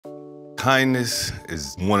Kindness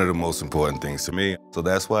is one of the most important things to me. So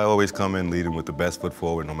that's why I always come in leading with the best foot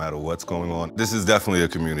forward no matter what's going on. This is definitely a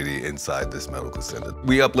community inside this medical center.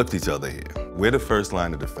 We uplift each other here. We're the first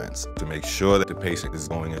line of defense to make sure that the patient is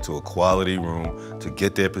going into a quality room to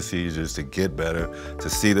get their procedures, to get better, to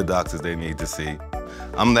see the doctors they need to see.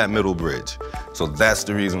 I'm that middle bridge. So that's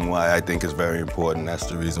the reason why I think it's very important. That's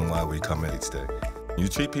the reason why we come in each day. You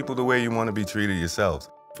treat people the way you want to be treated yourselves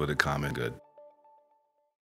for the common good.